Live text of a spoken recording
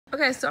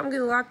Okay, so I'm getting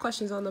a lot of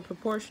questions on the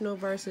proportional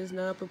versus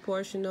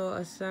non-proportional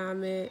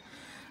assignment.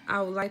 I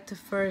would like to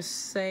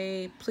first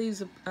say,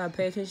 please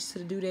pay attention to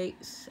the due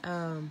dates.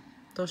 Don't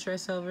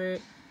stress over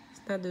it.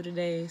 It's not due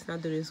today. It's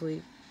not due this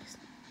week.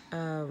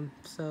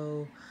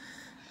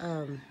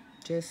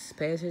 Just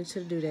pay attention to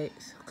the due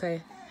dates,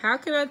 okay? How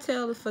can I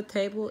tell if a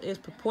table is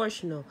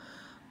proportional?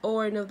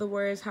 Or in other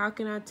words, how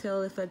can I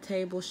tell if a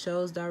table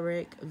shows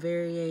direct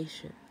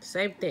variation?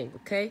 Same thing,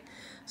 okay?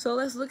 So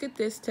let's look at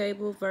this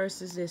table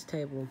versus this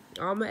table.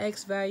 All my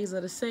x values are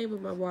the same,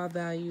 but my y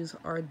values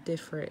are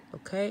different,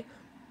 okay?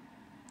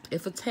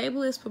 If a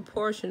table is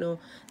proportional,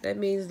 that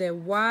means that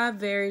y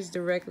varies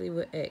directly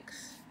with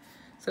x.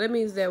 So that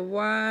means that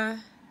y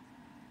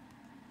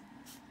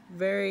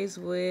varies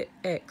with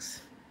x.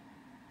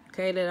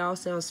 Okay, that all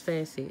sounds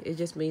fancy. It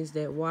just means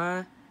that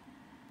y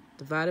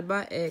divided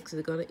by x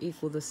is going to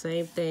equal the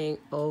same thing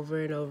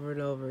over and over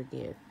and over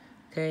again.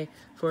 Okay,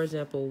 for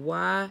example,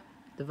 y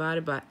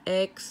divided by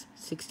x,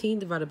 16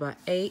 divided by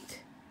 8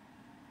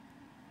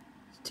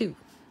 is 2.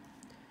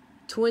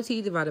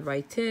 20 divided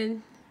by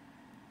 10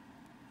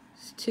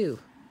 is 2.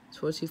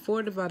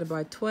 24 divided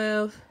by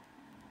 12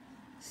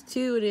 is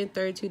 2. And then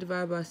 32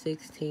 divided by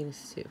 16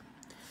 is 2.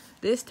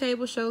 This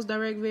table shows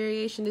direct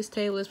variation. This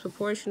table is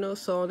proportional.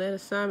 So on that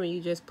assignment, you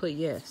just put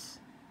yes.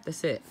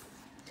 That's it.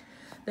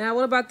 Now,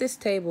 what about this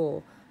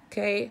table?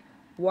 Okay,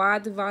 y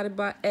divided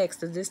by x.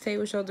 Does this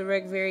table show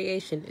direct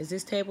variation? Is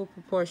this table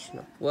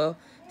proportional? Well,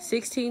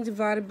 16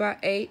 divided by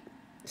 8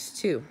 is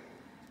 2.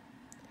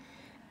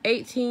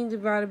 18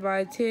 divided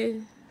by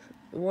 10,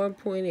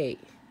 1.8.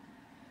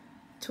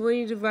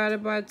 20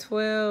 divided by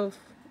 12,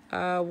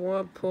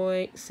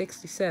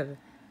 1.67.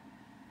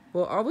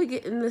 Well, are we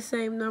getting the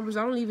same numbers?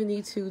 I don't even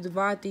need to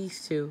divide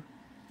these two.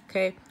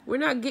 Okay, we're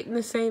not getting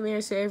the same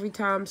answer every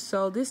time,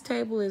 so this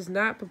table is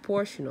not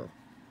proportional.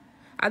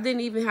 I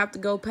didn't even have to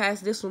go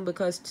past this one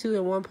because 2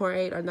 and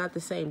 1.8 are not the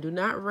same. Do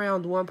not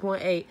round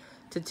 1.8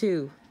 to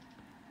 2.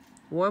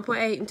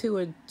 1.8 and 2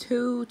 are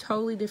two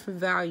totally different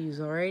values,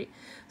 all right?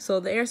 So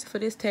the answer for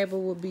this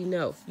table will be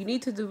no. You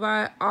need to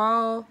divide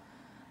all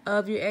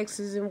of your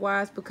x's and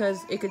y's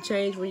because it could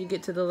change when you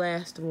get to the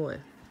last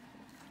one.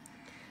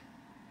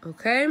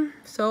 Okay,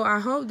 so I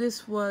hope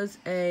this was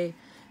a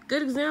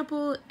good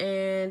example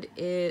and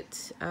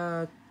it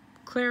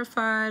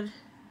clarified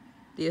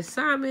the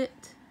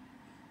assignment.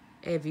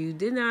 If you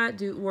did not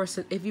do, or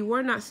if you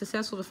were not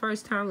successful the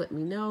first time, let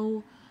me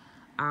know.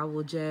 I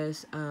will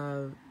just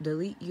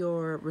delete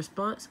your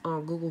response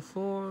on Google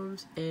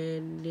Forms,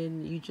 and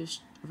then you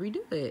just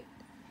redo it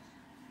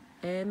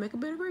and make a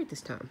better grade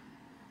this time.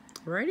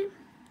 Alrighty?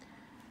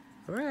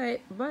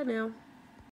 Alright, bye now.